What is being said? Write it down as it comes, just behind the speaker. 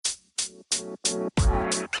Hi.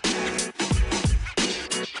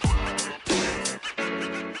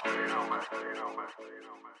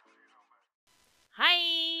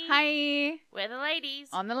 Hi. We're the ladies.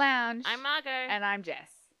 On the lounge. I'm Margot. And I'm Jess.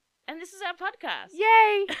 And this is our podcast.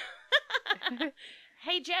 Yay!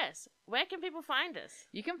 Hey, Jess, where can people find us?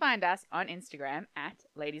 You can find us on Instagram at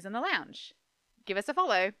Ladies on the Lounge. Give us a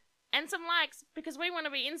follow. And some likes, because we want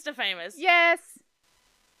to be Insta-famous. Yes!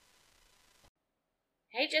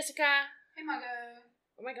 Hey, Jessica. Hey, Margot.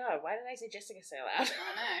 Oh my god, why did I say Jessica so loud? I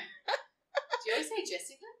don't know. Do you always say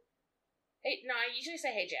Jessica? Hey, no, I usually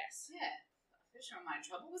say hey, Jess. Yeah. I'm pretty sure I'm in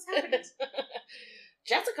trouble. What's happening?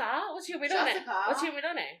 Jessica? What's your middle name? Jessica. What's your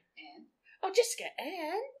middle name? Anne? Oh, Jessica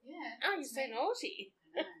Anne? Yeah. Oh, you're it's so me. naughty.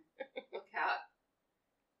 I know. Look out.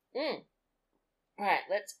 Alright,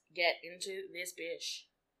 let's get into this bish.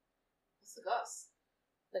 What's the goss?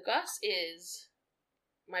 The goss is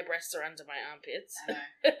my breasts are under my armpits. I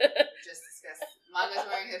know. We just discussed. Margot's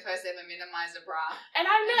wearing her first ever minimizer bra. And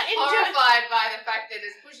I'm not enjoying horrified by the fact that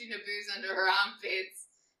it's pushing her boobs under her armpits.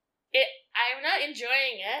 I'm not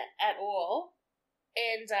enjoying it at all.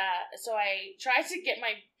 And so I tried to get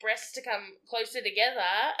my breasts to come closer together,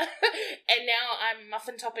 and now I'm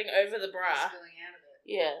muffin topping over the bra. Spilling out of it.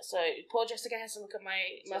 Yeah, so poor Jessica has to look at my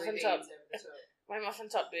muffin Jelly top, beans over the top. my muffin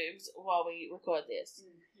top boobs while we record this.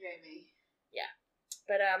 Yay me.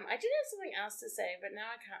 But I did have something else to say, but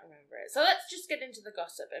now I can't remember it. So let's just get into the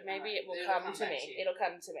gossip, and maybe Alright, it will it'll come come to back me. to you. It'll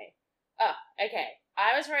come to me. Oh, okay.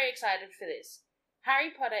 I was very excited for this.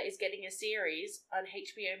 Harry Potter is getting a series on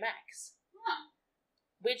HBO Max. Huh.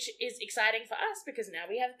 Which is exciting for us because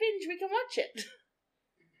now we have binge, we can watch it.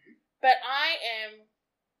 Mm-hmm. But I am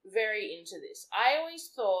very into this. I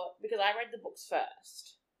always thought, because I read the books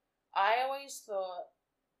first, I always thought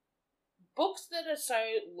books that are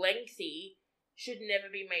so lengthy should never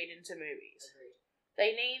be made into movies. Agreed.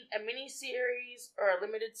 They need a mini-series or a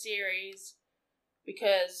limited series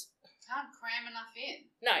because, Can't cram enough in.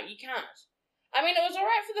 no, you can't. I mean, it was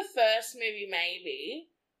alright for the first movie, maybe,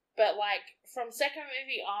 but, like, from second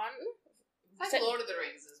movie on... It's like Lord of the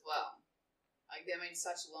Rings as well. Like, they made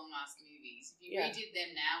such long-ass movies. If you Yeah. redid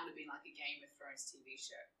them now, it would have been like a Game of Thrones TV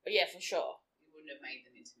show. Yeah, for sure. You wouldn't have made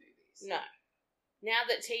them into movies. No. Now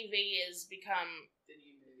that TV has become The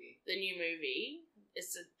new movie. the new movie,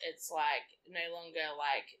 it's like no longer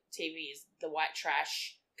like TV is the white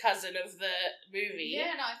trash cousin of the movie.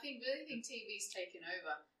 Yeah, no, I really think TV's taken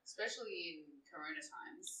over, especially in Corona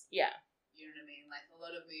times. Yeah. You know what I mean? Like, a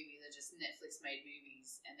lot of movies are just Netflix-made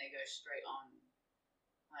movies, and they go straight on.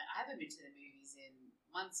 Like, I haven't been to the movies in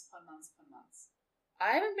months upon months upon months.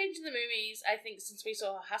 I haven't been to the movies, I think, since we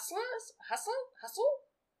saw Hustle?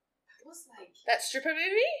 It was like... That stripper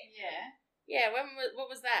movie? Yeah. Yeah, what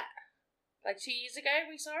was that? Like 2 years ago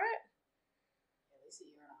we saw it? At least a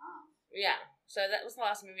year and a half. Yeah. So that was the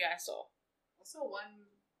last movie I saw. I saw one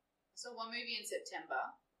movie in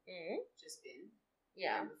September, just been.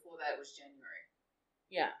 Yeah. And before that, it was January.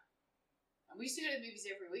 Yeah. And we used to go to the movies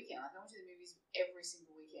every weekend. Like, I went to the movies every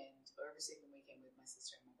single weekend, or every second weekend with my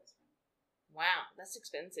sister and my best friend. Wow, that's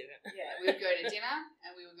expensive. Yeah, we would go to dinner,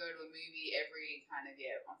 and we would go to a movie every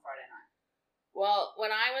on Friday night. Well,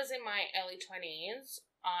 when I was in my early 20s,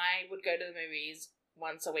 I would go to the movies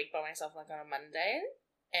once a week by myself, like on a Monday,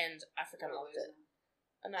 and I freaking loved it.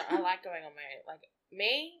 No, I like going on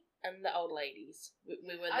me and the old ladies.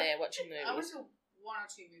 We were there watching movies. I went to 1 or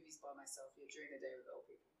 2 movies by myself during the day with old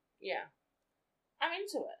people. Yeah. I'm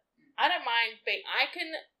into it. I don't mind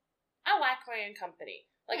I like my own company.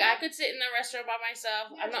 Like, Yeah. I could sit in a restaurant by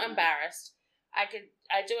myself. Yeah, I'm not sure. embarrassed. I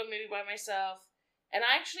do a movie by myself, and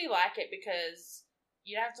I actually like it because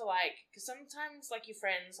you don't have to, because sometimes, your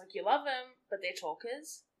friends, you love them, but they're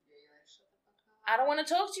talkers. Yeah, you're like, shut the fuck up. I don't want to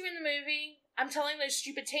talk to you in the movie. I'm telling those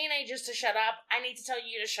stupid teenagers to shut up. I need to tell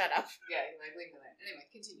you to shut up. Yeah, you're like, leave me alone. Anyway,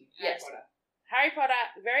 continue. Yes. Harry Potter. Harry Potter,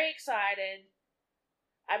 very excited.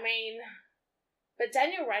 I mean, but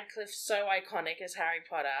Daniel Radcliffe's so iconic as Harry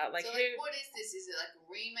Potter. What is this? Is it like a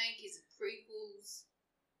remake? Is it prequels?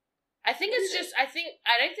 I think What it's is just, I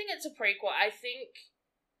don't think it's a prequel. I think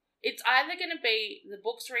it's either going to be the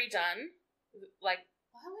books redone, Why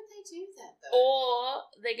would they do that, though? or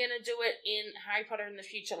they're going to do it in Harry Potter in the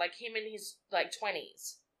future, like him in his,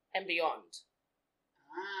 20s and beyond,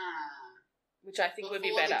 which I think would be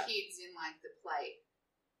Before better. the kids in, the play.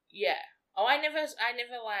 Yeah. Oh, I never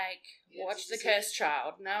Yeah, watched did The you see Cursed it?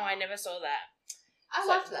 Child. No, I Oh. never saw that. I So-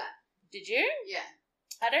 loved that. Did you? Yeah.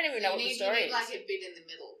 I don't even know you what the need, story you need, is. a bit in the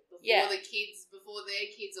middle. Before their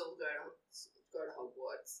kids all go to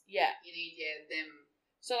Hogwarts. Yeah. You need, them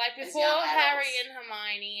So, like, As before young Harry adults. and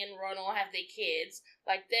Hermione and Ron all have their kids,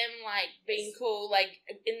 like, them, like, being cool, like,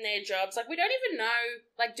 in their jobs, like, we don't even know,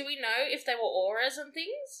 like, do we know if they were auras and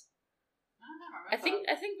things? I don't remember.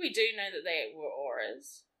 I think we do know that they were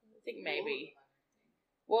auras. I think maybe.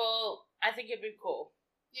 Well, I think it'd be cool.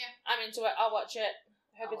 Yeah. I'm into it. I'll watch it.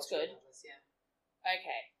 Hope it's good. Yeah.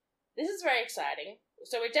 Okay. This is very exciting.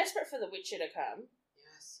 So we're desperate for The Witcher to come.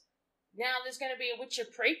 Yes. Now there's going to be a Witcher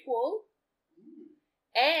prequel. Mm.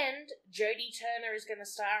 And Jodie Turner is going to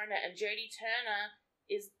star in it. And Jodie Turner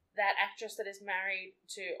is that actress that is married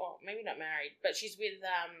to, oh, maybe not married, but she's with,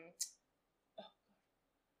 oh,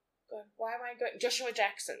 God, why am I going? Joshua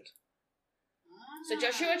Jackson. So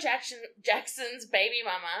Joshua Jackson's baby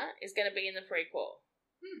mama is going to be in the prequel.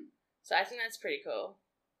 So I think that's pretty cool.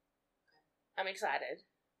 I'm excited.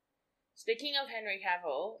 Speaking of Henry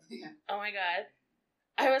Cavill, oh my God.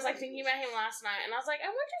 I was like thinking about him last night and I was like,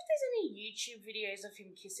 I wonder if there's any YouTube videos of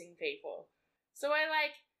him kissing people. So I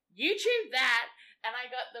like YouTube that and I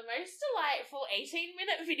got the most delightful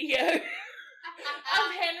 18-minute video of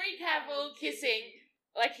Henry Cavill kissing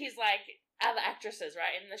like his like other actresses,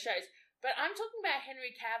 right, in the shows. But I'm talking about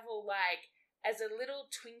Henry Cavill like as a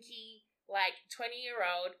little twinkie, like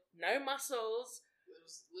 20-year-old, no muscles.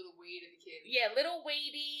 Little weedy kid. Yeah, little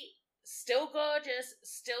weedy, still gorgeous,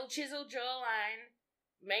 still chiseled jawline.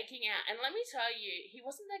 Making out, and let me tell you, he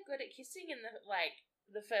wasn't that good at kissing in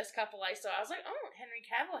the first couple I saw. I was like, oh, Henry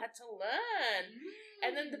Cavill had to learn.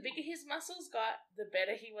 And then the bigger his muscles got, the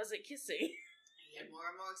better he was at kissing. He had more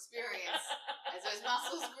and more experience as those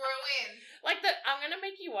muscles grew in. I'm gonna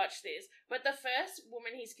make you watch this, but the first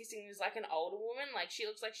woman he's kissing is like an older woman, like she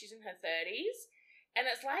looks like she's in her 30s, and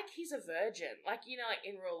it's like he's a virgin, like, you know, like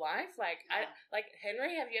in real life, like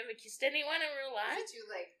Henry, have you ever kissed anyone in real life? Is it too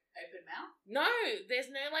like open mouth? No,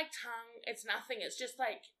 there's no like tongue. It's nothing. It's just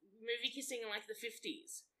like movie kissing in like the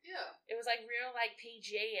 50s. Yeah. It was like real like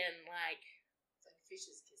PG and like. It's like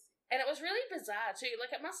fishes kissing. And it was really bizarre too.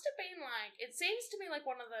 Like it must have been like, it seems to me like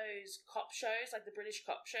one of those cop shows, like the British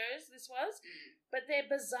cop shows. This was, but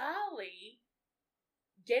they're bizarrely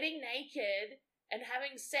getting naked and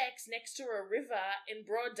having sex next to a river in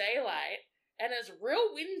broad daylight, and it's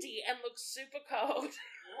real windy and looks super cold.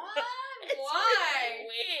 What? It's Why? really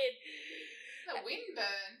weird. The wind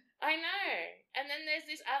burn. I know. And then there's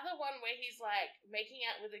this other one where he's like making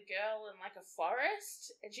out with a girl in like a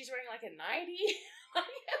forest and she's wearing like a nightie.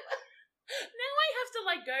 Now I have to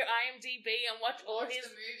like go IMDb and watch all his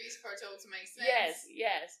the movies for it all to make sense.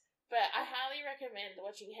 Yes. But I highly recommend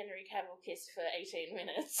watching Henry Cavill kiss for 18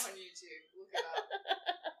 minutes. On YouTube. Look it up.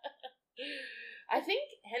 I think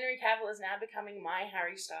Henry Cavill is now becoming my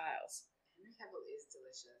Harry Styles. Henry Cavill is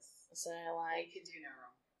delicious. So like, you can do no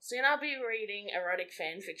wrong. soon I'll be reading erotic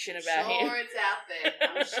fan fiction about him. Sure, it's out there.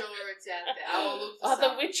 I'm sure it's out there. I will look for some.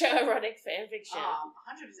 The Witcher erotic fan fiction. 100%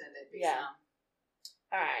 there'd be Yeah. some.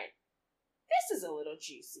 Alright. This is a little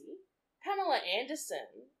juicy. Pamela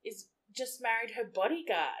Anderson is just married her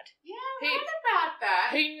bodyguard, Yeah, I read about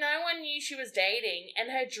that. who no one knew she was dating,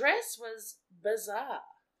 and her dress was bizarre.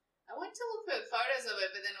 I went to look at photos of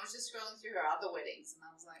it, but then I was just scrolling through her other weddings, and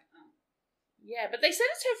I was like, oh. Yeah, but they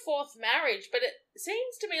said it's her 4th marriage, but it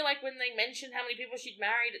seems to me like when they mentioned how many people she'd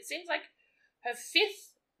married, it seems like her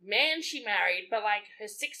 5th man she married, but like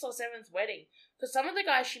her 6th or 7th wedding. Because some of the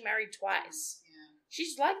guys she married twice. Yeah.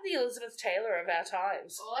 She's like the Elizabeth Taylor of our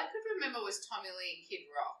times. All I could remember was Tommy Lee and Kid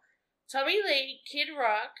Rock. Tommy Lee, Kid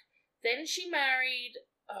Rock, then she married,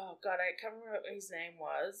 oh god, I can't remember what his name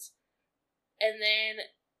was. And then,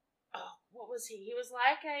 oh, what was he? He was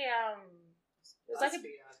like a,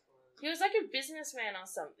 he was like a businessman or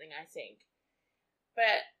something, I think.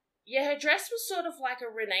 But, yeah, her dress was sort of like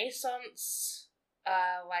a Renaissance,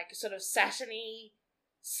 like sort of satiny,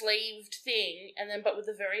 sleeved thing, and then, but with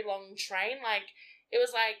a very long train. Like, it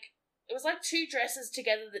was like 2 dresses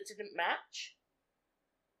together that didn't match.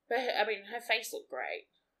 But, her face looked great.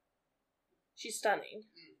 She's stunning.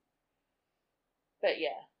 But,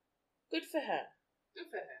 yeah. Good for her.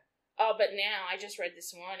 Good for her. Oh, but now, I just read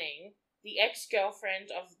this morning, the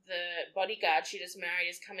ex-girlfriend of the bodyguard she just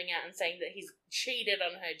married is coming out and saying that he's cheated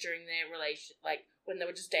on her during their relation, like, when they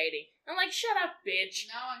were just dating. I'm like, shut up,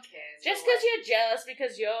 bitch. No one cares. Just because you're jealous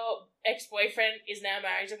because your ex-boyfriend is now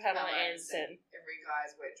married to Pamela Anderson. Every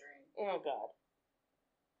guy's wet dream. Oh, God.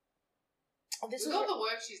 With all the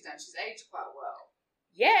work she's done, she's aged quite well.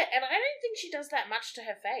 Yeah, and I don't think she does that much to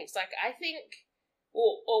her face. Like, I think,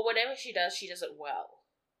 or whatever she does it well.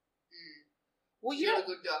 Well, She's not a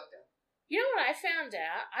good doctor. You know what I found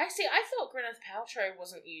out? I thought Gwyneth Paltrow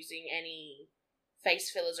wasn't using any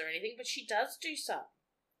face fillers or anything, but she does do some.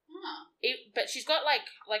 Huh. But she's got like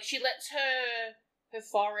she lets her her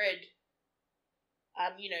forehead,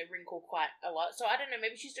 wrinkle quite a lot. So I don't know,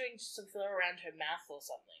 maybe she's doing some filler around her mouth or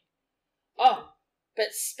something. Oh,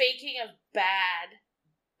 but speaking of bad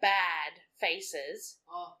faces,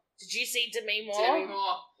 did you see Demi Moore? Demi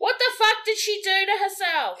Moore. What the fuck did she do to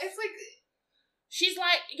herself? It's like she's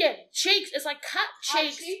like, cheeks. It's like cut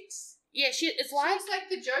cheeks. Yeah, it's like, she looks like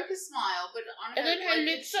the Joker smile, but on and her, then her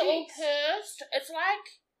like, lips are all pursed. It's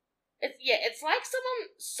like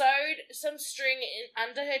someone sewed some string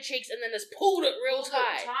under her cheeks and then just pulled it real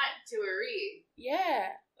tight. To her ear.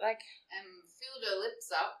 Yeah, like, And filled her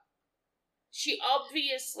lips up. she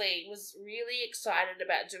obviously was really excited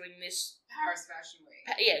about doing this. Paris Fashion Week.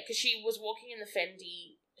 Yeah, because she was walking in the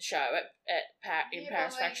Fendi show in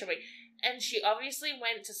Paris Fashion Week. And she obviously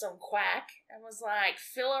went to some quack and was like,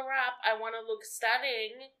 fill her up, I want to look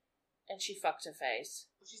stunning. And she fucked her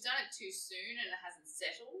face. Well, she's done it too soon and it hasn't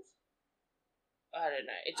settled. I don't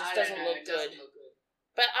know. It just doesn't look good. Doesn't look good.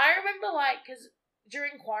 But I remember, like, because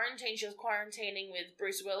during quarantine, she was quarantining with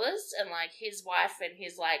Bruce Willis and, like, his wife and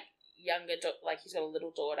his, like, younger, he's got a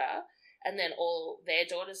little daughter. And then all their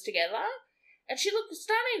daughters together. And she looked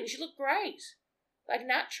stunning. She looked great. Like,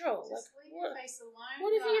 natural. Just like, leave your face alone,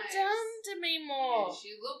 what have you guys. done to me more? Yeah,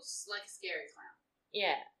 she looks like a scary clown.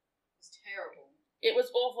 Yeah. It's terrible. It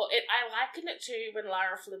was awful. I likened it to when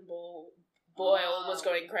Lara Flynn Boyle was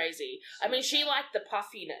going crazy. I mean, she liked the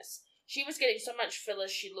puffiness. She was getting so much filler,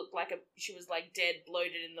 she looked like she was like dead,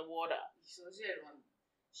 bloated in the water. She needed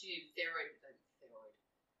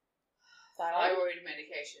thyroid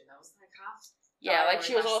medication. That was like half. Yeah, like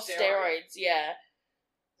she was all steroids. Yeah,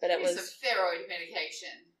 but it was some thyroid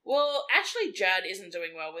medication. Well, Ashley Judd isn't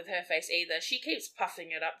doing well with her face either. She keeps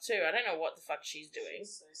puffing it up too. I don't know what the fuck she's doing.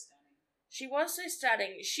 She's so stunning. She was so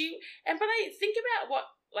stunning. But I think about what,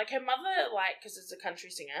 like, her mother, like, because it's a country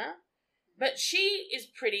singer, but she is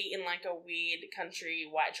pretty in, like, a weird country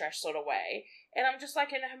white trash sort of way. And I'm just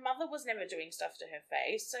like, and her mother was never doing stuff to her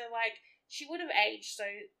face, so, like, she would have aged so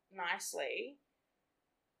nicely.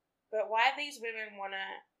 But why these women want to,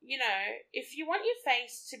 if you want your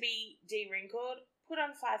face to be de-wrinkled, put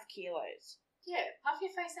on 5 kilos. Yeah, puff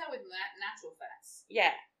your face out with natural fats.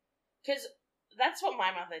 Yeah, because that's what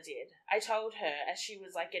my mother did. I told her as she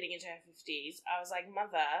was, like, getting into her 50s, I was like,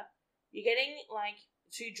 Mother, you're getting, like,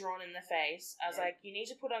 too drawn in the face. I was like, you need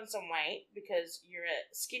to put on some weight because you're a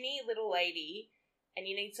skinny little lady and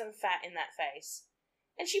you need some fat in that face.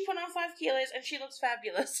 And she put on 5 kilos and she looks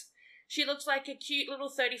fabulous. She looks like a cute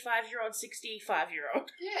little 35-year-old,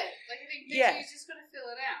 65-year-old. Yeah, like I think you just got to fill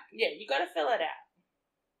it out. Yeah, you got to fill it out.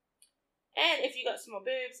 And if you got small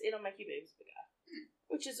boobs, it'll make your boobs bigger.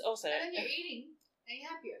 Which is also... And then you're eating and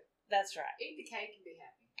you're happier. That's right. Eat the cake and be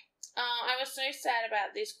happy. I was so sad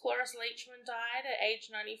about this. Cloris Leachman died at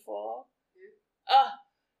age 94. Who? Oh,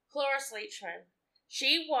 Cloris Leachman.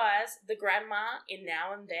 She was the grandma in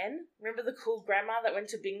Now and Then. Remember the cool grandma that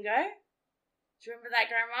went to bingo? Do you remember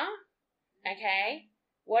that grandma? Okay.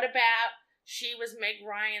 What about she was Meg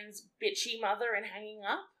Ryan's bitchy mother in Hanging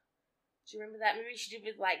Up? Do you remember that movie she did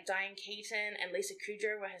with, like, Diane Keaton and Lisa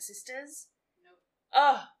Kudrow were her sisters? Nope.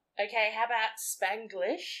 Oh, okay. How about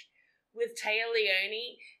Spanglish with Taya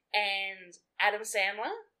Leone and Adam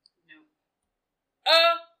Sandler? Nope.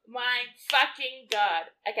 Oh my fucking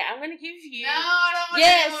god. Okay, I'm going to give you... No, I don't want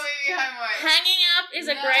Yes. to do movie homework. Hanging Up is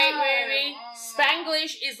a great movie. Oh.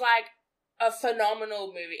 Spanglish is, like, a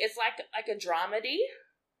phenomenal movie. It's like a dramedy.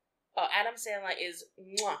 Oh, Adam Sandler is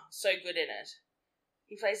so good in it.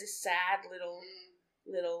 He plays this sad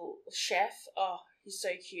little chef. Oh, he's so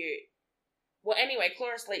cute. Well, anyway,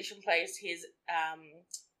 Cloris Leachman plays his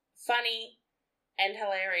funny and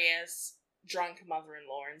hilarious drunk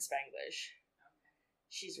mother-in-law in Spanglish. Okay.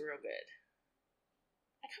 She's real good.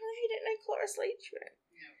 I can't believe you didn't know Cloris Leachman.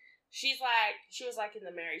 No. She was like in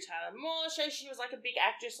the Mary Tyler Moore show. She was like a big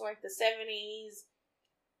actress in, like, the 70s.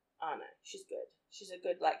 Oh no, she's good. She's a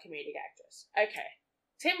good, like, comedic actress. Okay.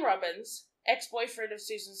 Tim Robbins, ex-boyfriend of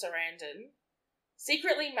Susan Sarandon,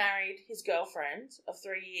 secretly married his girlfriend of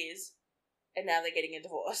 3 years, and now they're getting a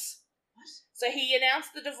divorce. What? So he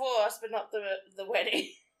announced the divorce, but not the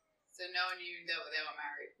wedding. So no one knew they were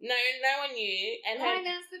married. No one knew. And Why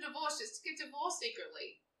announce the divorce just to get divorced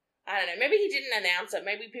secretly? I don't know. Maybe he didn't announce it.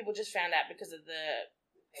 Maybe people just found out because of the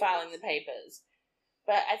filing the papers.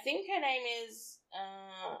 But I think her name is...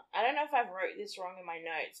 I don't know if I've wrote this wrong in my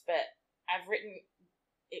notes, but I've written...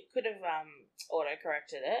 It could have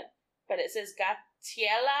auto-corrected it. But it says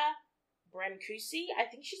Gatiella Brancusi. I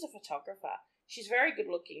think she's a photographer. She's very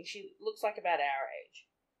good-looking. She looks like about our age.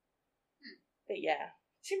 But yeah,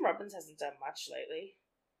 Tim Robbins hasn't done much lately.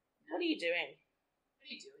 No. What are you doing? What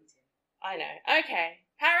are you doing, Tim? I know. Okay.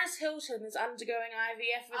 Paris Hilton is undergoing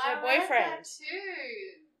IVF with her I read boyfriend. that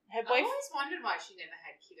too. Her I boyfriend. always wondered why she never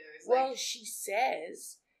had kiddos. Well, she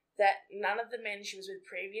says that none of the men she was with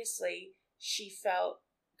previously, she felt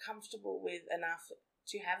comfortable with enough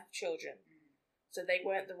to have children. So they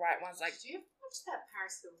weren't the right ones. Like, do you ever watch that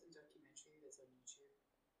Paris Hilton documentary that's on YouTube?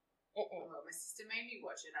 Oh, my sister made me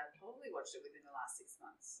watch it. I probably watched it within the last 6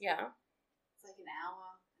 months. Yeah. It's like an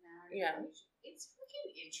hour and Yeah. It's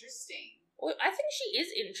freaking interesting. Well, I think she is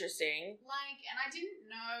interesting. Like, and I didn't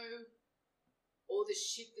know all the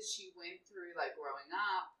shit that she went through, like, growing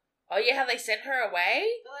up. Oh, yeah, how they sent her away?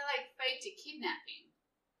 But they, like, faked a kidnapping.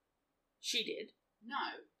 She did.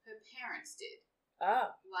 No, her parents did. Oh.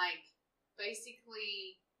 Like,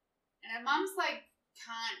 basically, and her mum's, like,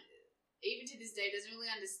 can't, even to this day, doesn't really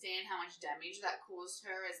understand how much damage that caused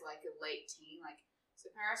her as, like, a late teen. Like, so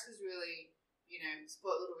Paris was really, you know,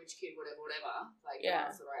 spoiled little rich kid, whatever, like, Yeah.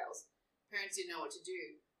 off the rails. Parents didn't know what to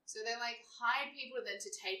do. So they, like, hired people then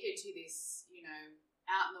to take her to this, you know,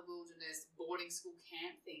 out in the wilderness boarding school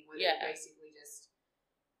camp thing where Yeah. they basically just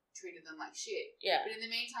treated them like shit. Yeah. But in the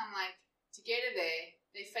meantime, like, to get her there,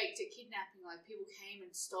 they faked a kidnapping. Like, people came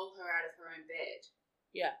and stole her out of her own bed.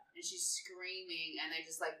 Yeah. And she's screaming, and they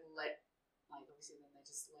just, like, obviously then they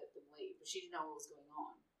just let them leave. But she didn't know what was going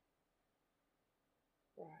on.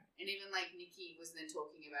 Right. And even, like, Nikki was then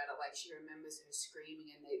talking about it, like, she remembers her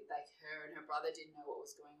screaming, and they, like, her and her brother didn't know what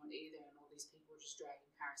was going on either, and all these people were just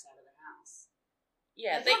dragging Paris out of the house.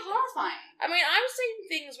 Yeah. Like, that's horrifying. I mean, I've seen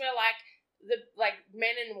things where, like, the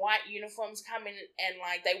men in white uniforms come in and,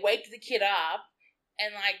 like, they wake the kid up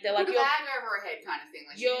and, like, they're like, Put a bag over her head kind of thing.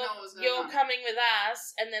 Like, she didn't know what was going you're on. coming with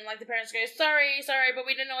us, and then, like, the parents go, sorry, but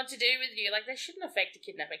we didn't know what to do with you. Like, they shouldn't have faked a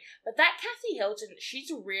kidnapping. But that Kathy Hilton, she's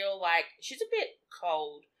a real, like, she's a bit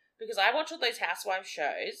cold, because I watch all those housewives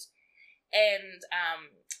shows, and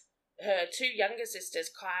her two younger sisters,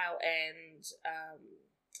 Kyle and,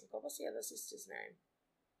 what was the other sister's name?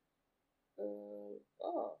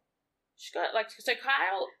 She's got, like, so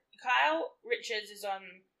Kyle Richards is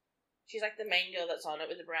on, she's, like, the main girl that's on it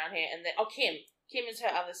with the brown hair, and then, Kim is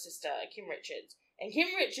her other sister, Kim Richards, and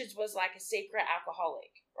Kim Richards was, like, a secret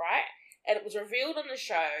alcoholic, right? And it was revealed on the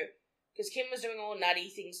show, because Kim was doing all nutty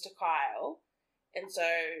things to Kyle, and so,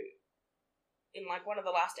 in, like, one of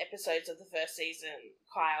the last episodes of the first season,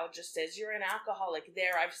 Kyle just says, you're an alcoholic,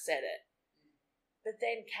 there, I've said it. But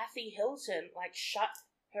then Kathy Hilton, like, shut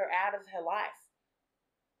her out of her life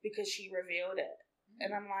because she revealed it.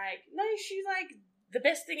 And I'm like, no, she's like, the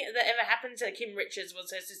best thing that ever happened to Kim Richards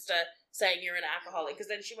was her sister saying you're an alcoholic,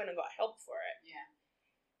 because then she went and got help for it. Yeah.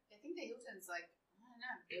 I think the Hiltons, like, I don't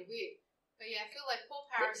know, they're weird. But yeah, I feel like Paul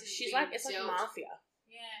Paris She's like, it's like mafia.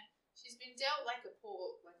 Yeah. She's been dealt like a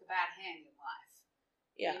bad hand in life.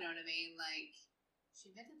 Yeah. You know what I mean? Like, she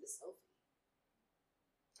invented the selfie.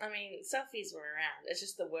 I mean, selfies were around. It's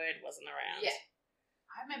just the word wasn't around. Yeah.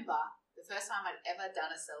 I remember the first time I'd ever done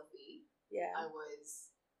a selfie, Yeah. I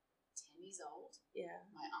was 10 years old. Yeah.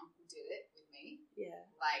 My uncle did it with me. Yeah.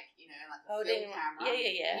 Like, you know, like a Holding film camera.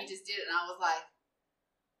 Yeah. And he just did it, and I was like,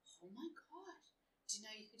 oh my God, do you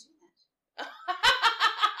know you could do that?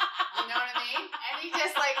 You know what I mean? And he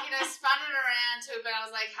just, like, you know, spun it around to it, but I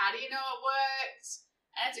was like, how do you know it worked?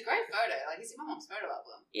 And it's a great photo. Like, it's in my mom's photo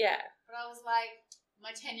album. Yeah. But I was like, my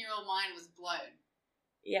 10-year-old mind was blown.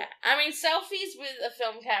 Yeah. I mean, selfies with a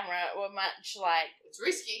film camera were much like... It's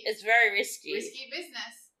risky. It's very risky. Risky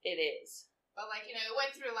business. It is. But, like, you know, it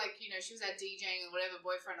went through, like, you know, she was out DJing or whatever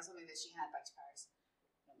boyfriend or something that she had back to Paris.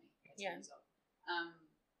 Not me. Yeah.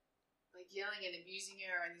 Like, yelling and abusing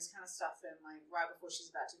her and this kind of stuff, and, like, right before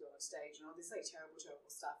she's about to go on stage and all this, like, terrible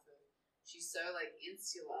stuff. And she's so, like,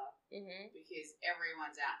 insular because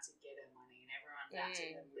everyone's out to get her money and everyone's out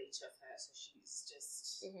to leech off her, so she's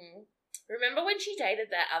just... Remember when she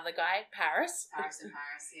dated that other guy, Paris? Paris,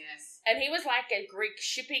 yes. And he was like a Greek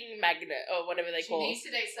shipping magnate, or whatever they call it. She needs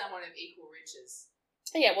to date someone of equal riches.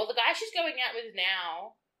 Yeah, well, the guy she's going out with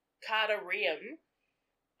now, Carter Riem,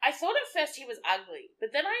 I thought at first he was ugly, but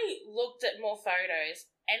then I looked at more photos,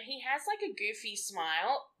 and he has like a goofy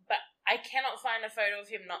smile, but I cannot find a photo of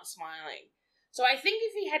him not smiling. So I think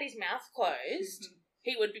if he had his mouth closed,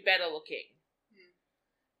 he would be better looking.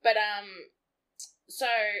 But, so...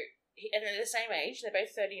 And they're the same age. They're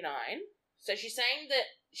both 39. So she's saying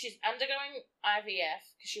that she's undergoing IVF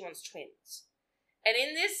because she wants twins. And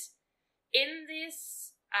in this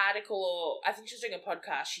article, or I think she was doing a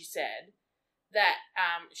podcast, she said that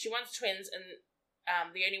she wants twins and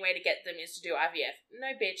the only way to get them is to do IVF.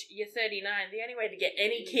 No, bitch, you're 39. The only way to get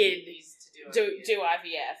any kid is to do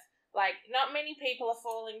IVF. Like, not many people are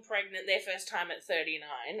falling pregnant their first time at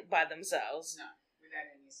 39 by themselves. No, without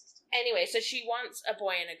any assistance. Anyway, so she wants a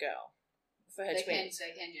boy and a girl for her They can twins.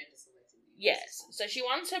 gender select in the Yes. system. So she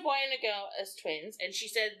wants her boy and a girl as twins, and she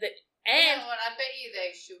said that. You And know what? I bet you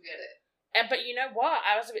she'll get it. but you know what?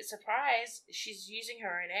 I was a bit surprised. She's using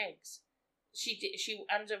her own eggs. She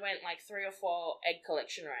underwent like 3 or 4 egg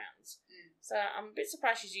collection rounds. Mm. So I'm a bit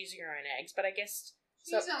surprised she's using her own eggs. But I guess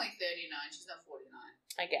She's only 39. She's not 49.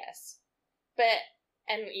 I guess. But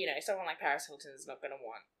and someone like Paris Hilton is not going to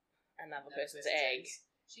want another person's egg.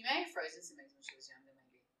 She may have frozen some eggs when she was younger,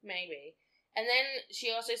 Maybe. And then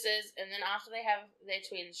she also says, and then after they have their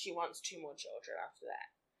twins, she wants 2 more children after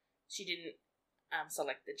that. She didn't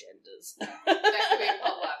select the genders. That could be a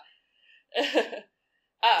potluck.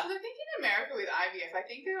 Oh, So I think in America with IVF, I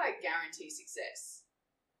think they like guarantee success.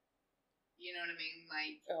 You know what I mean?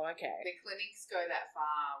 Like oh, okay. the clinics go that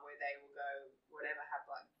far where they will go, whatever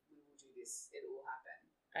happens, we will do this. It will happen.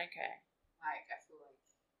 Okay. Like I feel like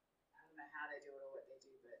I don't know how they do it or what they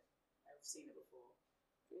do, but I've seen it before.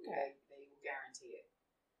 Okay. They will guarantee it,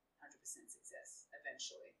 100% success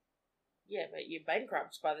eventually. Yeah, but you're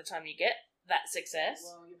bankrupt by the time you get that success.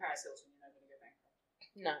 Well, you're Paris Hilton. You're not going to go bankrupt.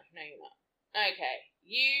 No, you're not. Okay.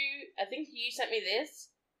 I think you sent me this.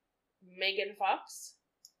 Megan Fox,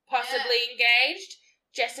 possibly engaged.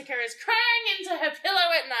 Jessica is crying into her pillow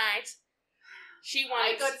at night. She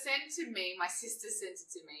wants. It got sent to me. My sister sent it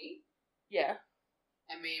to me. Yeah.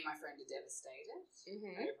 And me and my friend are devastated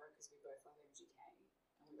Mm-hmm. over it because we both love MGK.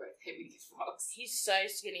 And we both hate Megan Fox. He's so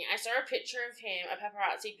skinny. I saw a picture of him, a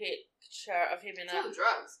paparazzi picture of him in Full of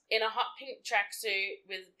drugs. a hot pink tracksuit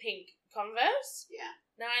with pink Converse. Yeah.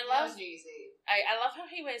 Now I That love was New Year's Eve. I love how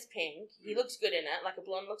he wears pink. He looks good in it. Like a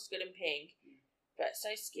blonde looks good in pink. But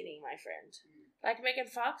so skinny, my friend. Like Megan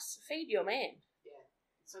Fox, feed your man. Yeah.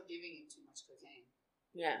 Stop giving him too much cocaine.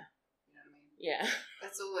 Yeah. You know what I mean? Yeah.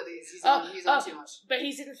 That's all it is. He's Oh, on too much. But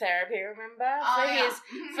he's in therapy, remember? Oh, yeah.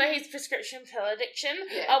 For his prescription pill addiction.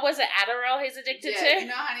 Yeah. Oh, was it Adderall he's addicted to?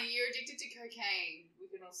 No, honey, you're addicted to cocaine. We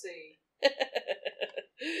can all see.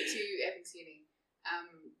 You're too epic skinny.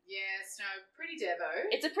 Yes, no, pretty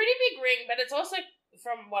devo. It's a pretty big ring, but it's also,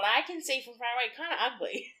 from what I can see from far away, kind of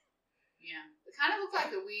ugly. Yeah. It kind of looked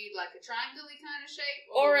like a weird, like a triangle-y kind of shape.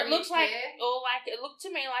 Or a it weird looks like, pear. it looked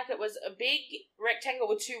to me like it was a big rectangle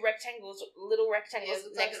with 2 little Yeah, rectangles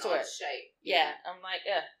it looks like next an to odd it. shape. Yeah, I'm like,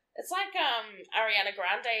 ugh. It's like Ariana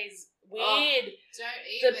Grande's weird, Don't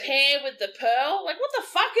even. the pear with the pearl. Like, what the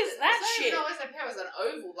fuck is that shit? No, it wasn't a pear. It was an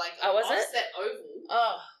oval, like Oh, an was it? offset oval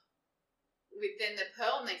Oh, with then the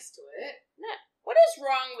pearl next to it. what is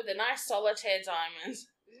wrong with a nice solitaire diamond?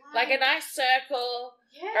 Like a nice circle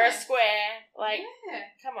yeah. or a square? Like,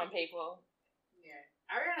 yeah. come on, people. Yeah.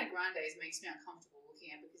 Ariana Grande's makes me uncomfortable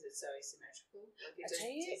looking at because it's so asymmetrical. Like it I just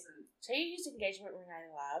tell you- isn't. Tell you whose engagement ring I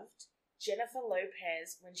loved? Jennifer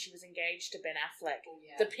Lopez when she was engaged to Ben Affleck. Oh,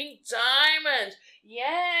 yeah. The pink diamond.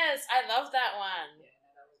 Yes, I love that one. Yeah, no,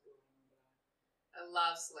 that was a good one. I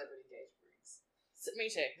love celebrity engagement rings. Me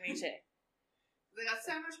too. Me too. They got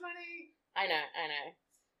so much money. I know.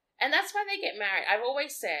 And that's why they get married. I've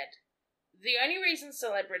always said the only reason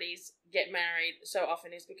celebrities get married so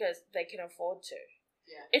often is because they can afford to.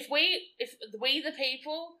 Yeah. If we the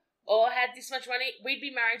people all had this much money, we'd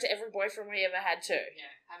be married to every boyfriend we ever had too.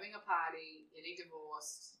 Yeah. Having a party, getting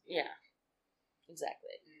divorced. Yeah.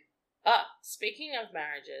 Exactly. Mm. Speaking of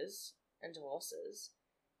marriages and divorces,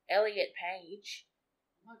 Elliot Page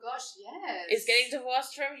Oh my gosh, yes. is getting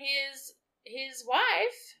divorced from his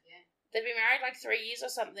wife. Yeah. They've been married like 3 years or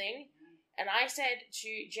something. Mm. And I said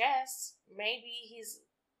to Jess, maybe his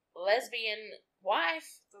lesbian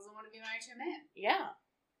wife, Doesn't want to be married to a man. yeah,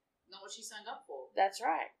 Not what she signed up for. that's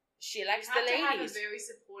right. She likes You the have to have a ladies. very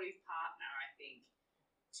supportive partner, I think,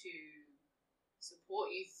 to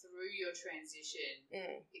support you through your transition.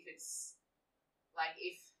 Mm. If it's like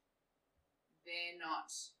if they're not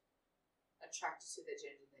attracted to the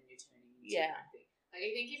gender, then you're turning into Yeah. I think. Like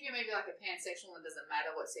I think if you're maybe like a pansexual and it doesn't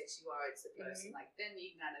matter what sex you are, it's the person. Like then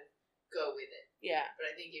you can kind of go with it. Yeah,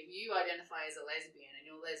 But I think if you identify as a lesbian and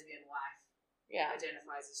your lesbian wife yeah,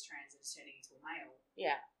 identifies as trans and is turning into a male,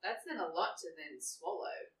 yeah. that's then a lot to then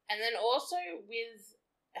swallow. And then also with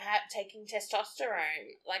taking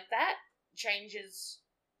testosterone, like that changes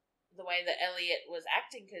the way that Elliot was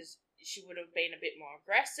acting because she would have been a bit more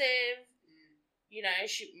aggressive. You know,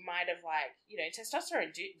 she might have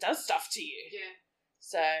testosterone does stuff to you. Yeah.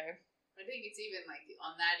 So, I think it's even like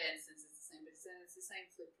on that instance it's the same, but it's the same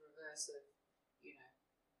flip reverse of, you know,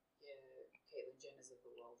 your Caitlyn Jenners of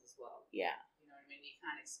the world as well. yeah, You know what I mean? You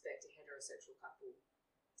can't expect a heterosexual couple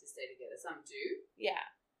to stay together. Some do,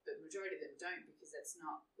 yeah. but majority of them don't because that's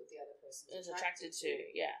not what the other person Is attracted to,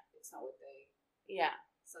 yeah. It's not what they. Yeah,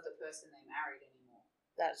 It's not the person they married anymore.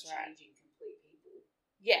 That's right. changing complete people.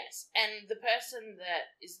 Yes, and the person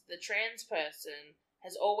that is the trans person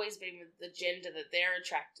has always been with the gender that they're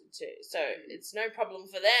attracted to. So it's no problem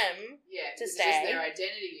for them. Yeah, to it's stay. just their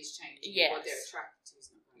identity is changing. Yes. What they're attracted to is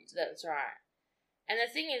not going to. That's right. And the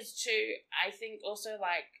thing is, too, I think also,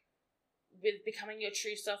 like, with becoming your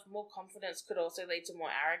true self, more confidence could also lead to more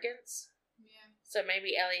arrogance. Yeah. So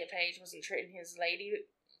maybe Elliot Page wasn't treating his lady.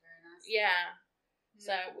 Very nice. Yeah.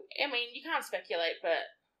 So, I mean, you can't speculate,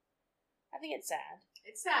 but I think it's sad.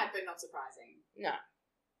 It's sad, but not surprising. No.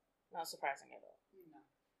 Not surprising at all. No.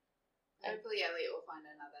 Hopefully Elliot will find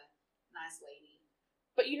another nice lady.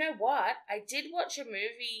 But you know what? I did watch a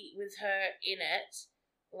movie with her in it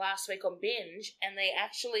last week on Binge, and they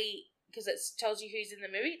actually, because it tells you who's in the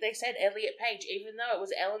movie, they said Elliot Page, even though it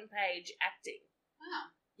was Ellen Page acting. Wow.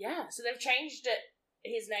 Yeah, so they've changed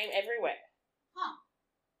his name everywhere. Huh.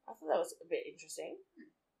 I thought that was a bit interesting.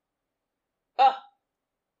 Oh,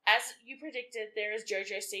 as you predicted, there is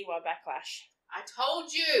JoJo Siwa backlash. I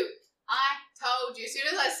told you. As soon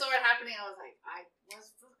as I saw it happening, I was like, I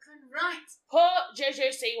was fucking right. Poor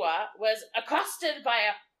JoJo Siwa was accosted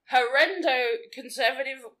by a horrendo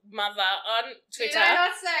conservative mother on Twitter. Did I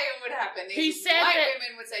not say it would happen? Who These said white that-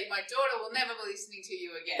 women would say, my daughter will never be listening to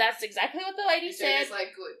you again. That's exactly what the lady And so said. it's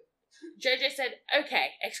like, good. JoJo said,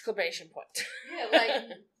 okay, exclamation point. Yeah, like,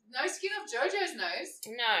 no skin off JoJo's nose.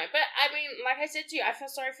 No, but I mean, like I said to you, I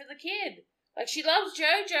feel sorry for the kid. Like, she loves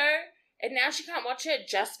JoJo, and now she can't watch it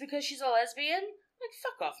just because she's a lesbian? Like,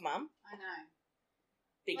 fuck off, Mum. I know.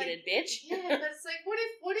 Bigoted Like, bitch. Yeah, but it's like, what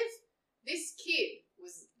if this kid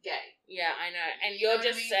was gay? Yeah, I know. And You know you're what I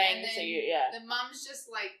just mean? saying And to then you, yeah. The mum's just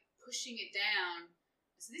like pushing it down.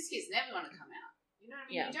 So this kid's never going to come out. You know what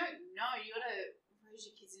I mean? Yeah. You don't know. You got to raise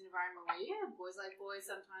your kids in an environment where, yeah, boys like boys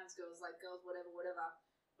sometimes, girls like girls, whatever.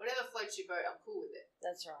 Whatever floats your boat, I'm cool with it.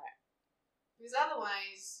 That's right. Because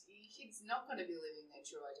otherwise, your kid's not going to be living their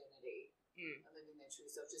true identity. Or living their true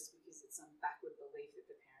self just because it's some backward belief that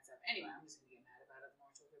the parents have. Anyway, I'm just going to get mad about it the more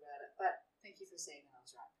I talk about it. But thank you for saying that I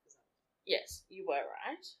was right. Because I was. Yes, you were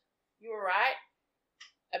right. You were right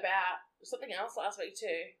about something else last week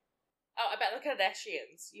too. Oh, about the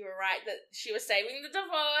Kardashians. You were right that she was saving the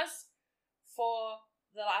divorce for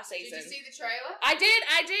the last season. Did you see the trailer? I did.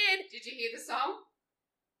 Did you hear the song?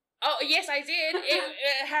 Oh, yes, I did.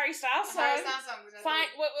 Harry Styles song. Harry Styles song. Fine.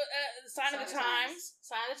 Sign of the Times.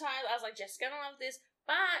 Sign of the Times. I was like, Jessica's gonna love this.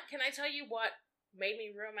 But can I tell you what made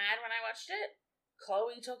me real mad when I watched it?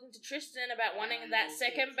 Chloe talking to Tristan about wanting that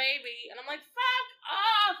second baby. And I'm like, fuck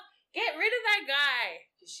off! Get rid of that guy!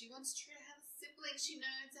 Because she wants to have a sibling. She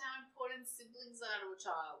knows how important siblings are to a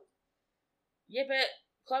child. Yeah, but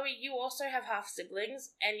Chloe, you also have half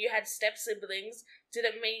siblings, and you had step siblings. Did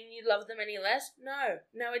it mean you loved them any less? No,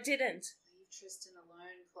 it didn't. Leave Tristan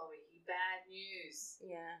alone, Chloe. He bad news.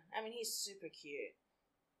 Yeah, I mean he's super cute.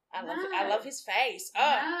 I No. love his face.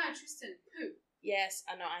 Oh, No, Tristan, poo. yes,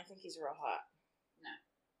 I know. I think he's real hot. No.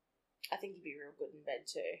 I think he'd be real good in bed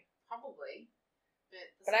too. Probably.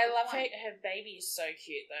 But I love her baby is so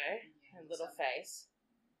cute though. Yeah, Her little so- face.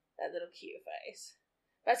 That little cute face.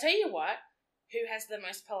 But I tell you what, who has the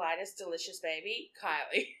most politest, delicious baby?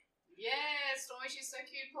 Kylie. Yeah, Stormy, she's so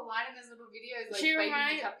cute, polite in those little videos, like She baking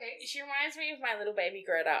remind- the cupcakes. She reminds me of my little baby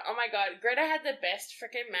Greta. Oh my god, Greta had the best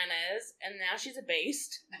freaking manners, and now she's a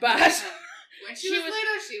beast. But when she, she was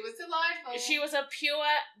little, she was delightful. she was a pure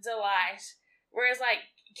delight. Whereas, like,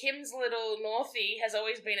 Kim's little Northie has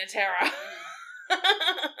always been a terror.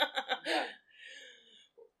 Yeah.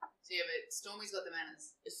 So yeah, but Stormy's got the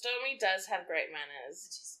manners. Stormy does have great manners.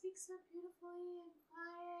 She speaks so beautifully and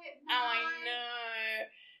quiet. Oh, I know.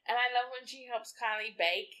 And I love when she helps Kylie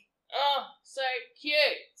bake. Oh, so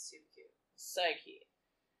cute. Super cute. So cute.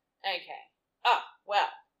 Okay. Oh, well.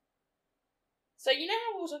 So you know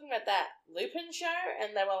how we were talking about that Lupin show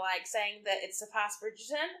and they were like saying that it surpassed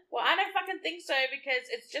Bridgerton? Well, I don't fucking think so because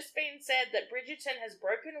it's just been said that Bridgerton has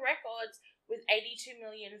broken records with 82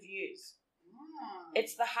 million views. Oh.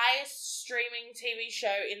 It's the highest streaming TV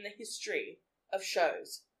show in the history of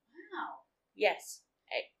shows. Wow. Yes.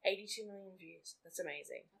 82 million views. That's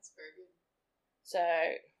amazing. That's very good. So,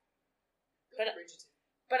 Good But- for Bridgerton.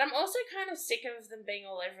 but I'm also kind of sick of them being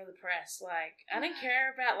all over the press. Like, I don't Yeah. care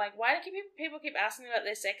about, like, why do people keep asking me about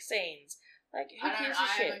their sex scenes? Like, who gives a I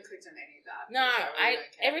shit? haven't clicked on any of that. No, because I really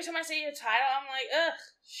don't care. every time I see your title, I'm like, ugh,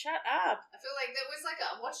 shut up. I feel like there was like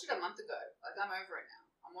I watched it a month ago. Like I'm over it now.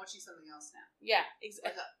 I'm watching something else now. Yeah, Like,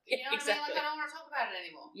 exactly. you know what I mean? Exactly. Like I don't want to talk about it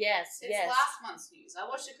anymore. Yes, It's yes. last month's news. I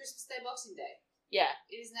watched it Christmas Day, Boxing Day. Yeah,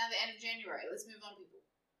 It is now the end of January. Let's move on, people.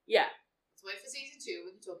 yeah, Let's wait for season 2.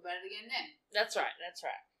 We can talk about it again then. that's right, that's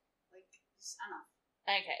right. Like, just enough.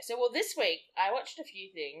 Okay, so this week I watched a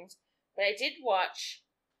few things, but I did watch.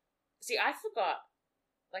 See, I forgot.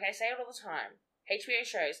 Like I say it all the time, HBO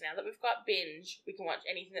shows. Now that we've got Binge, we can watch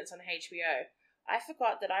anything that's on HBO. I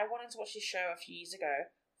forgot that I wanted to watch this show a few years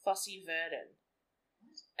ago, Fosse Verdon.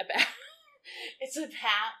 About it's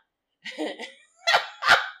about. You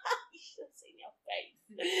should have seen your face.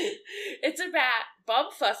 It's about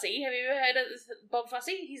Bob Fosse. Have you ever heard of Bob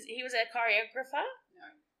Fosse? He was a choreographer.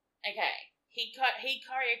 No. Okay. He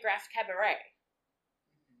choreographed Cabaret.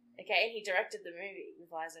 Okay, and he directed the movie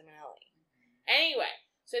with Liza Minnelli. Anyway,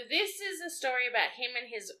 so this is a story about him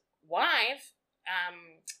and his wife.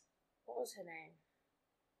 What was her name?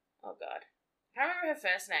 Oh God, I can't remember her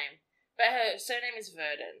first name, but her surname is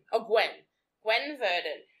Verdon. Oh, Gwen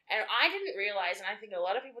Verdon. And I didn't realize, and I think a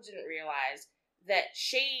lot of people didn't realize, that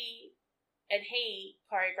she and he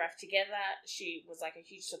choreographed together. She was like a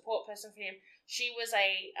huge support person for him. She was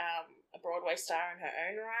a Broadway star in her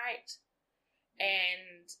own right,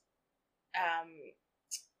 and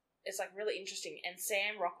it's like really interesting. And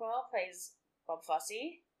Sam Rockwell plays Bob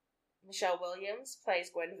Fosse. Michelle Williams plays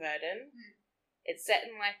Gwen Verdon. It's set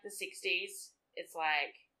in like the 60s. It's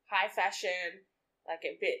like high fashion, like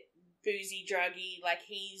a bit boozy, druggy. Like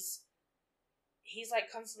he's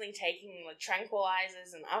like constantly taking like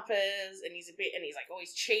tranquilizers and uppers, and he's like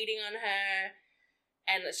always cheating on her,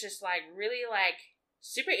 and it's just like really like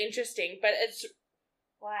super interesting. But it's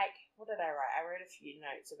like, what did I write? I wrote a few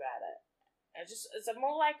notes about it. It's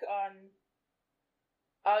more like on.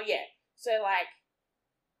 Oh yeah, so like.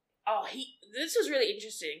 This was really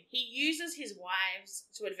interesting. He uses his wives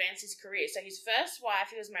to advance his career. So his first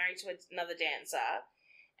wife, he was married to another dancer.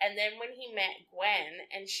 And then when he met Gwen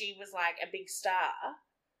and she was like a big star,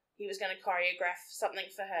 he was going to choreograph something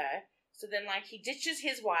for her. So then like he ditches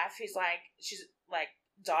his wife, who's like, she's like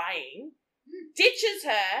dying, ditches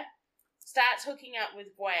her, starts hooking up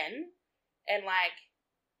with Gwen, and like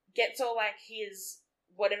gets all like his,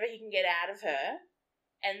 whatever he can get out of her.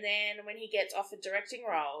 And then when he gets offered directing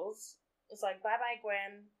roles, it's like, bye-bye,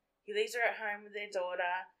 Gwen. He leaves her at home with their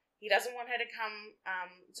daughter. He doesn't want her to come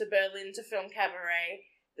to Berlin to film Cabaret.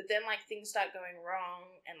 But then, like, things start going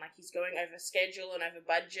wrong, and, like, he's going over schedule and over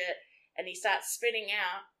budget, and he starts spinning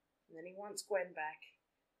out, and then he wants Gwen back.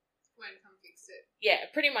 Gwen, come fix it. Yeah,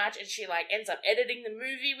 pretty much, and she, like, ends up editing the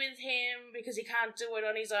movie with him because he can't do it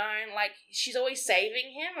on his own. Like, she's always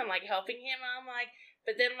saving him and, like, helping him. I'm like...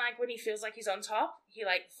 But then, like, when he feels like he's on top, he,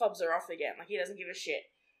 like, fobs her off again. Like, he doesn't give a shit.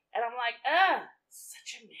 And I'm like,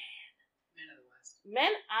 such a man. Men are the worst.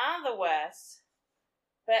 Men are the worst.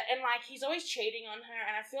 But, and, like, he's always cheating on her.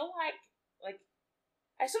 And I feel like,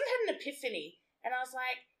 I sort of had an epiphany. And I was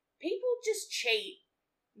like, people just cheat,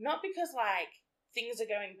 not because, like, things are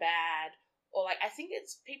going bad. Or, like, I think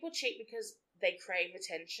it's, people cheat because they crave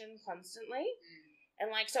attention constantly. And,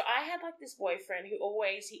 like, so I had, like, this boyfriend who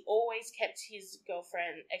always kept his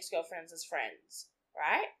ex-girlfriends as friends,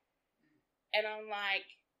 right? And I'm, like,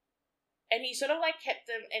 and he sort of, like, kept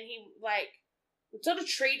them, and he, like, would sort of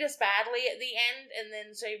treat us badly at the end, and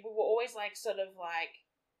then, so we were always, like, sort of, like,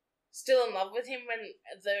 still in love with him when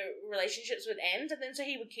the relationships would end, and then so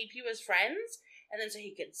he would keep you as friends, and then so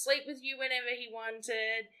he could sleep with you whenever he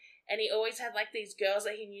wanted, and he always had, like, these girls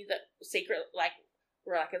that he knew that secret, like,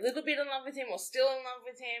 were like a little bit in love with him or still in love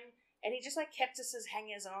with him, and he just like kept us as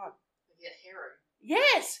hangers on. Like a harem.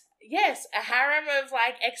 Yes, a harem of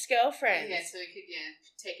like ex-girlfriends. Yeah, so he could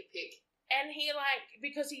take a pic. And he like,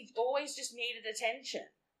 because he always just needed attention,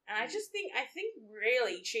 and I think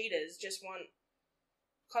really cheaters just want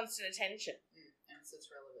constant attention. And so it's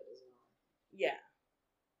relevant as well. Yeah,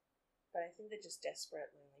 but I think they're just desperate,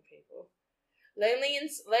 lonely people. Lonely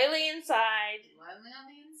inside. Lonely on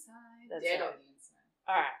the inside. That's Dead right. on the inside.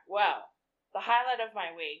 Alright, well, the highlight of my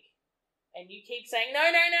week, and you keep saying, no,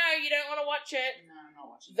 you don't want to watch it. No, I'm not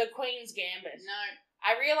watching The Queen's Gambit. No.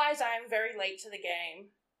 I realise I am very late to the game,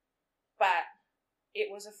 but it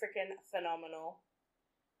was a freaking phenomenal.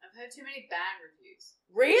 I've heard too many bad reviews.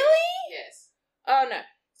 Really? Yes. Oh, no.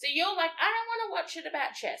 So you're like, I don't want to watch it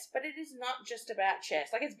about chess, but it is not just about chess.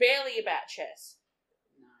 Like, it's barely about chess.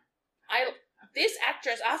 No. This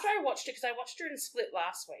actress, after I watched it, because I watched her in Split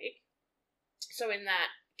last week, so in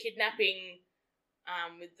that kidnapping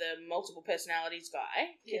with the multiple personalities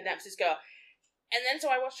guy, kidnaps this girl. And then so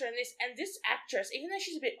I watched her in this, and this actress, even though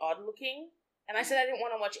she's a bit odd looking, and I said I didn't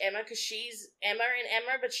want to watch Emma because she's Emma in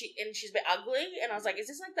Emma, but she's a bit ugly, and I was like, is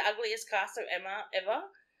this like the ugliest cast of Emma ever?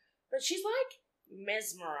 But she's like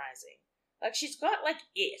mesmerizing. Like she's got like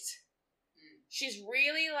it. She's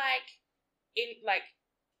really like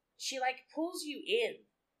she like pulls you in,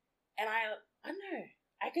 and I don't know.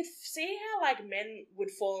 I could see how, like, men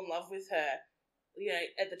would fall in love with her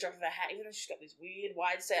at the drop of her hat, even though she's got these weird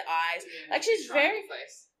wide set eyes. Yeah, Like, she's triangle very...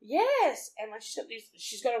 face. Yes! And, like,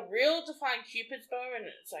 she's got a real defined Cupid's bow, and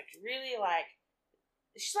it's, like, really, like...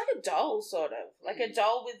 She's like a doll, sort of. Like a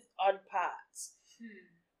doll with odd parts.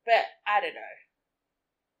 But, I don't know.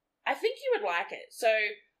 I think you would like it. So,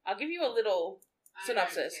 I'll give you a little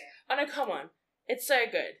synopsis. Oh, no, come on. It's so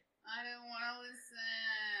good. I don't want to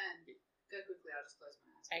listen. Go quickly, I'll just close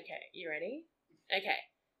my eyes. Okay, you ready?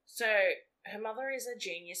 Okay. So, her mother is a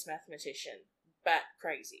genius mathematician, but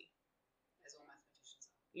crazy. As all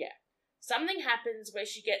mathematicians are. Yeah. Something happens where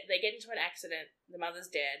they get into an accident, the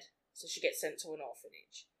mother's dead, so she gets sent to an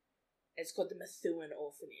orphanage. It's called the Methuen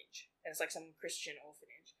Orphanage. And it's like some Christian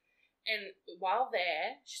orphanage. And while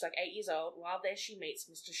there, she's like 8 years old, while there she meets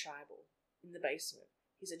Mr. Scheibel in the basement.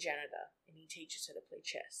 He's a janitor, and he teaches her to play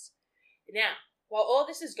chess. Now, while all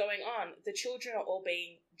this is going on, the children are all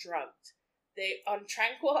being drugged. They're on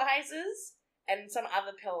tranquilizers and some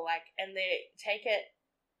other pill, and they take it,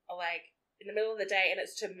 in the middle of the day, and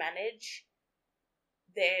it's to manage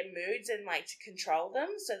their moods and, to control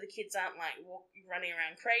them, so the kids aren't, running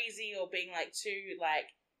around crazy or being, too,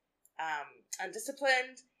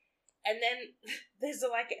 undisciplined. And then there's,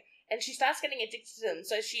 and she starts getting addicted to them,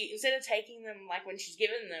 so she, instead of taking them, when she's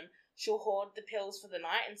given them, she'll hoard the pills for the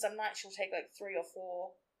night, and some nights she'll take, 3 or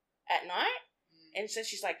 4 at night. And so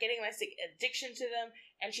she's, getting this addiction to them.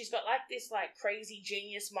 And she's got, this, crazy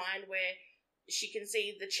genius mind where she can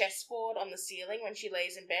see the chessboard on the ceiling when she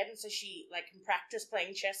lays in bed. And so she, can practice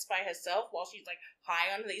playing chess by herself while she's,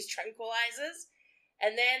 high on these tranquilizers.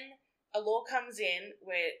 And then a law comes in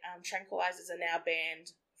where tranquilizers are now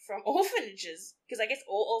banned from orphanages. Because I guess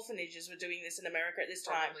all orphanages were doing this in America at this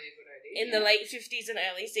time. Probably a good idea. In the late 50s and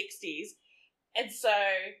early 60s. And so...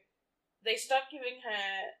 they stop giving her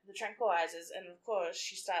the tranquilizers, and of course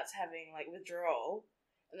she starts having withdrawal.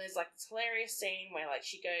 And there's this hilarious scene where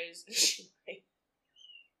she goes and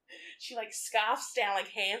she scarfs down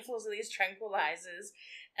handfuls of these tranquilizers,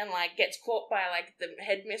 and gets caught by the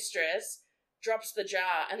headmistress, drops the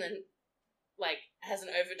jar, and then has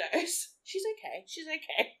an overdose. She's okay.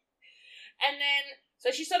 And then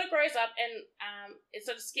so she sort of grows up, and it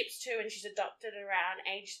sort of skips to, and she's adopted around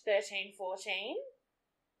age 13, 14.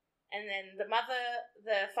 And then the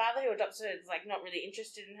father who adopts her is, not really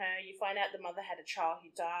interested in her. You find out the mother had a child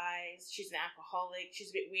who dies. She's an alcoholic. She's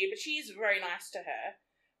a bit weird, but she is very nice to her.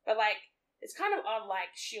 But, it's kind of odd,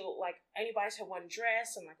 she'll, only buys her one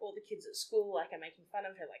dress, and, all the kids at school, are making fun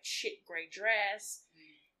of her, shit grey dress.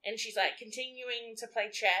 And she's, continuing to play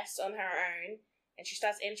chess on her own, and she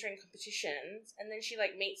starts entering competitions, and then she,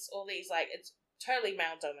 meets all these, it's totally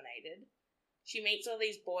male-dominated. She meets all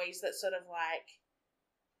these boys that sort of,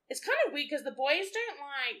 it's kind of weird because the boys don't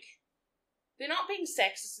they're not being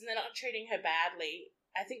sexist and they're not treating her badly.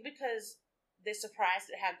 I think because they're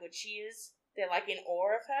surprised at how good she is. They're in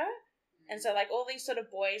awe of her. And so all these sort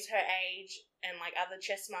of boys her age and other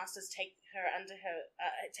chess masters take her under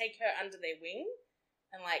their wing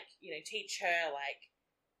and teach her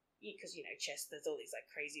because chess, there's all these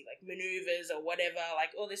crazy maneuvers or whatever,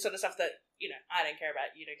 all this sort of stuff that I don't care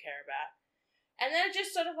about, you don't care about. And then it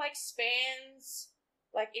just sort of spans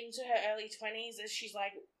into her early 20s as she's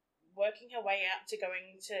working her way up to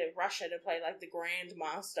going to Russia to play the Grand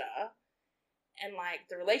Master, and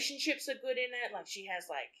the relationships are good in it. She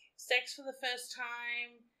has sex for the first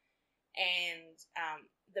time, and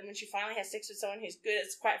then when she finally has sex with someone who's good,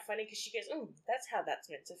 it's quite funny because she goes, "Oh, that's how that's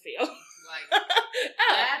meant to feel."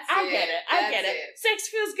 I get it. Sex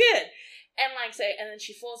feels good. And and then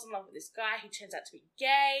she falls in love with this guy who turns out to be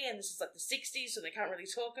gay, and this is the 60s, so they can't really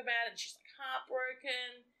talk about it, and she's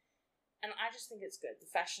heartbroken. And I just think it's good. The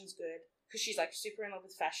fashion's good, because she's super in love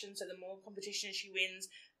with fashion, so the more competition she wins,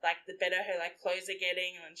 the better her clothes are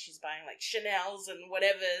getting, and she's buying Chanel's and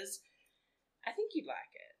whatever's. I think you'd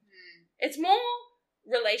like it. It's more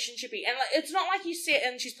relationshipy, and it's not you sit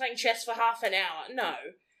and she's playing chess for half an hour.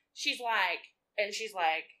 No. She's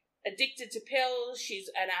addicted to pills, she's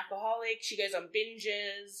an alcoholic, she goes on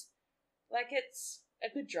binges. It's a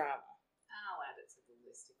good drama. I'll add it to the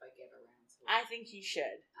list if I get around to it. I think you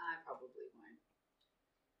should. I probably won't.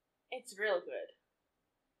 It's real good.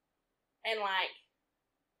 And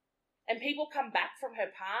and people come back from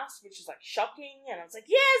her past, which is shocking, and I was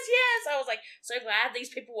yes! I was so glad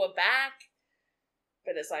these people were back.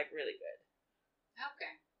 But it's really good.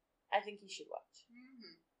 Okay. I think you should watch.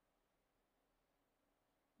 Mm-hmm.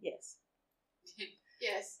 Yes.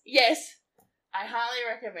 Yes. I highly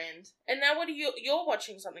recommend. And now what are you're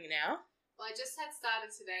watching something now? Well, I just had started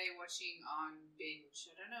today watching on Binge.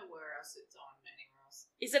 I don't know where else it's on, anywhere else.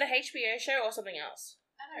 Is it a HBO show or something else?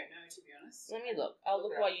 I don't know, to be honest. Let me look. I'll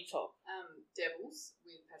look while you talk. Devils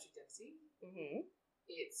with Patrick Dempsey. Mm-hmm.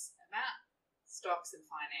 It's about stocks and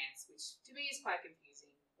finance, which to me is quite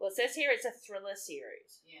confusing. Well, it says here it's a thriller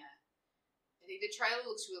series. Yeah. I think the trailer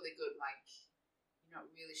looks really good, like, you're not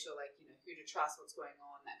really sure, like, you know, who to trust, what's going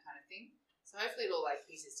on, that kind of thing. So hopefully it all, like,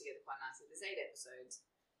 pieces together quite nicely. There's 8 episodes,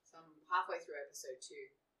 so I'm halfway through episode 2.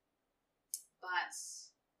 But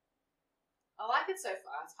I like it so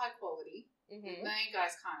far. It's high quality. Mm-hmm. The main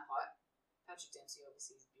guy's kind of hot. Patrick Dempsey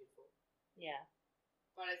obviously is beautiful. Yeah.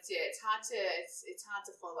 But it's hard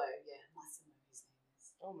to follow. Yeah, Massimo, his name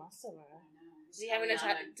is. Oh, Massimo. I know. Does he have an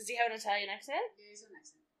Italian accent? Yeah, he's got an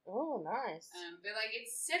accent. Oh, nice. But like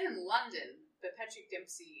it's set in London, but Patrick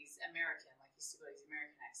Dempsey's American. Like he's still got his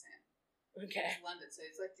American accent. Okay. It's London, so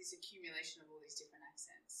it's like this accumulation of all these different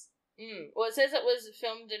accents. Well, it says it was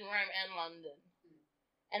filmed in Rome and London.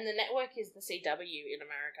 And the network is the CW in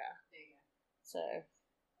America. There you go. So.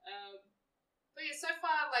 But yeah, so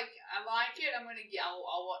far, like, I like it.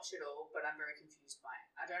 I'll watch it all, but I'm very confused by it.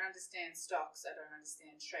 I don't understand stocks. I don't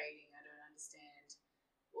understand trading. I don't understand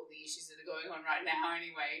all the issues that are going on right now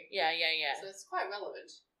anyway. Yeah. So it's quite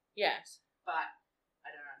relevant. Yes. But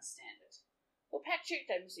I don't understand it. Well, Patrick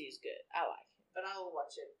Dempsey is good. I like him. But I will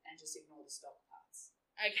watch it and just ignore the stock parts.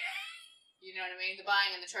 Okay. You know what I mean? The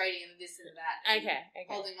buying and the trading and this and that. And Okay.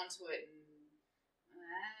 holding onto it and...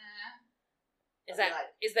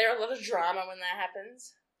 Is there a lot of drama when that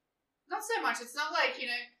happens? Not so much. It's not like, you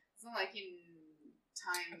know, it's not like in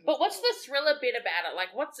time. But what's the thriller bit about it?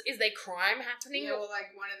 Like, is there crime happening? Yeah, well,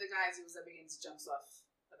 like, one of the guys he was up against jumps off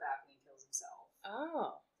a balcony and kills himself.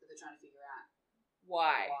 Oh. So they're trying to figure out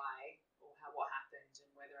why or what happened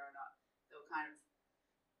and whether or not they were kind of,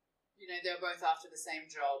 you know, they were both after the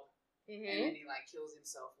same job. Mm-hmm. And then he, like, kills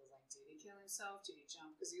himself. I was like, did he kill himself? Did he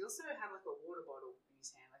jump? Because he also had, like, a water bottle in his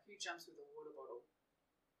hand. Like, who jumps with a water bottle?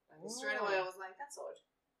 Like, straight away I was like, that's odd.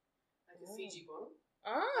 Like a Fiji bottle.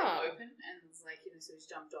 Like, open. And it's like, you know, so he's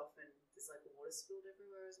jumped off and there's, like, water spilled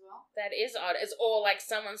everywhere as well. That is odd. It's all like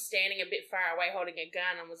someone standing a bit far away holding a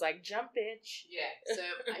gun and was like, jump, bitch. Yeah. So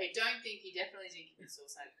I don't think he definitely didn't commit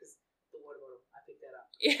suicide because the water bottle. I picked that up.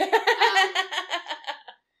 Yeah.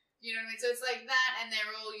 You know what I mean? So it's like that, and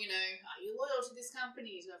they're all, you know, are you loyal to this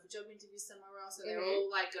company? You go for job interviews somewhere else, and they're all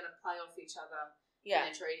like going to play off each other. Yeah.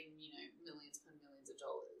 And they're trading, you know, millions upon millions of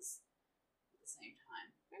dollars at the same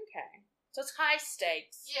time. Okay. So it's high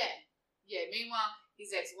stakes. Yeah. Yeah. Meanwhile,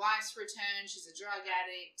 his ex-wife's returned. She's a drug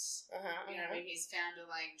addict. You know what I mean? He's found her,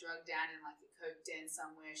 like, drugged out in, like, a coke den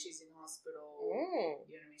somewhere. She's in hospital.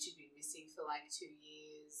 You know what I mean? She'd been missing for, like, 2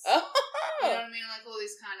 years. Oh. You know what I mean? Like, all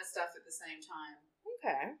this kind of stuff at the same time.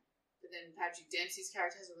 Okay. But then Patrick Dempsey's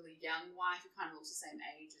character has a really young wife who kind of looks the same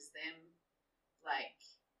age as them. Like,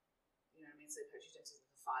 you know what I mean? So Patrick Dempsey's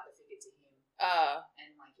like a father figure to him.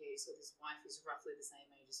 And, like, yeah, so this wife is roughly the same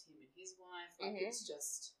age as him and his wife. Like, it's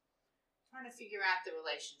just trying to figure out the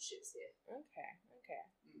relationships here. Okay.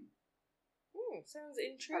 Sounds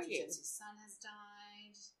intriguing. Patrick Dempsey's son has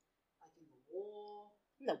died. Like, in the war.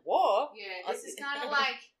 In the war? Yeah, this is kind of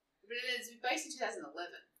like... But it's based in 2011.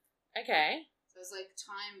 Okay. So it's like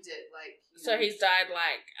timed it like. So he's died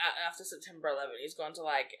like after September 11. He's gone to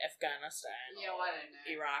like Afghanistan. Yeah, well, I don't know.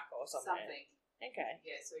 Iraq or something. Okay.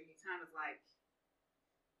 Yeah, so you kind of like.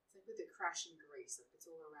 It's like with the crash in Greece. Like it's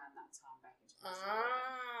all around that time back in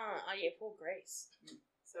 2011. Oh yeah, poor Greece.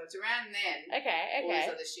 So it's around then. Okay. All this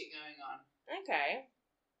other shit going on. Okay.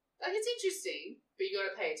 Like it's interesting, but you got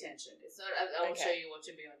to pay attention. It's not. I will show you watch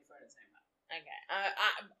and be on your phone at the same time. Okay.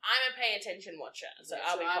 I'm a pay attention watcher, so yeah,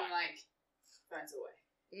 I'll be fine. I'm like. Phones away.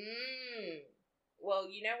 Well,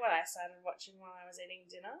 you know what I started watching while I was eating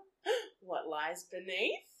dinner? What Lies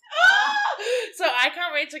Beneath? So I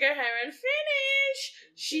can't wait to go home and finish.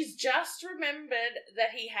 She's just remembered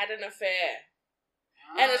that he had an affair.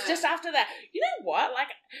 And it's just after that. You know what?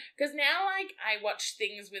 Like, because now, like, I watch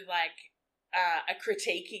things with, like, a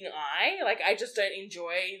critiquing eye. Like, I just don't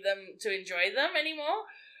enjoy them anymore.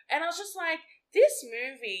 And I was just like, this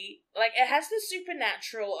movie, like, it has the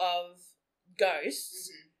supernatural of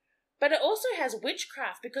ghosts, but it also has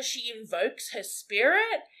witchcraft because she invokes her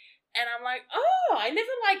spirit, and I'm like, oh,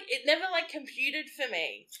 it never computed for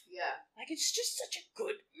me. Yeah. Like, it's just such a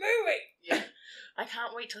good movie. Yeah. I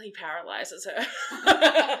can't wait till he paralyzes her.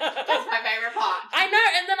 That's my favorite part. I know,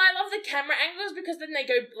 and then I love the camera angles because then they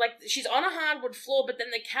go, like, she's on a hardwood floor, but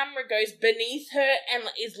then the camera goes beneath her and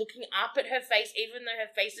is looking up at her face, even though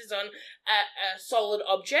her face is on a solid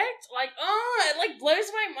object. Like, it, like,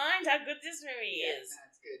 blows my mind how good this movie is.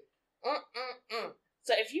 That's good.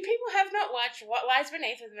 So if you people have not watched What Lies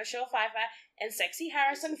Beneath with Michelle Pfeiffer and sexy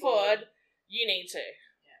Harrison Ford, you need to.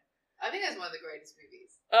 Yeah. I think that's one of the greatest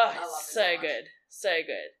movies. Oh, I love it's it so so much. good. So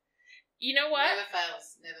good. You know what? Never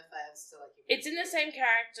fails to like you. It's in the same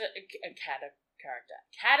category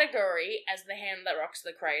as The Hand That Rocks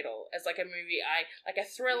the Cradle, as like a movie like a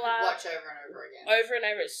You thriller. could watch over and over again. Over and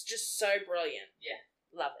over. It's just so brilliant. Yeah.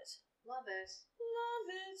 Love it. Love it. Love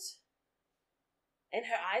it. And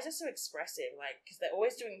her eyes are so expressive, like, because they're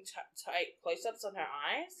always doing tight close-ups on her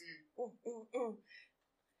eyes.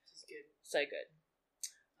 She's good. So good.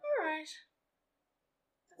 All right.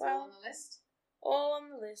 That's all on the list? All on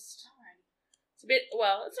the list. Alright. It's a bit,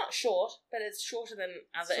 well, it's not short, but it's shorter than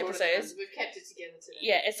other episodes. We've kept it together today.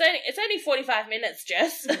 Yeah, it's only 45 minutes,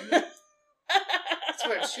 Jess. That's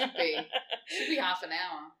where it should be. It should be half an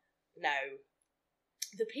hour. No.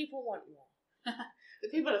 The people want more. The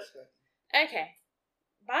people have spoken. Okay.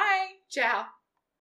 Bye. Ciao.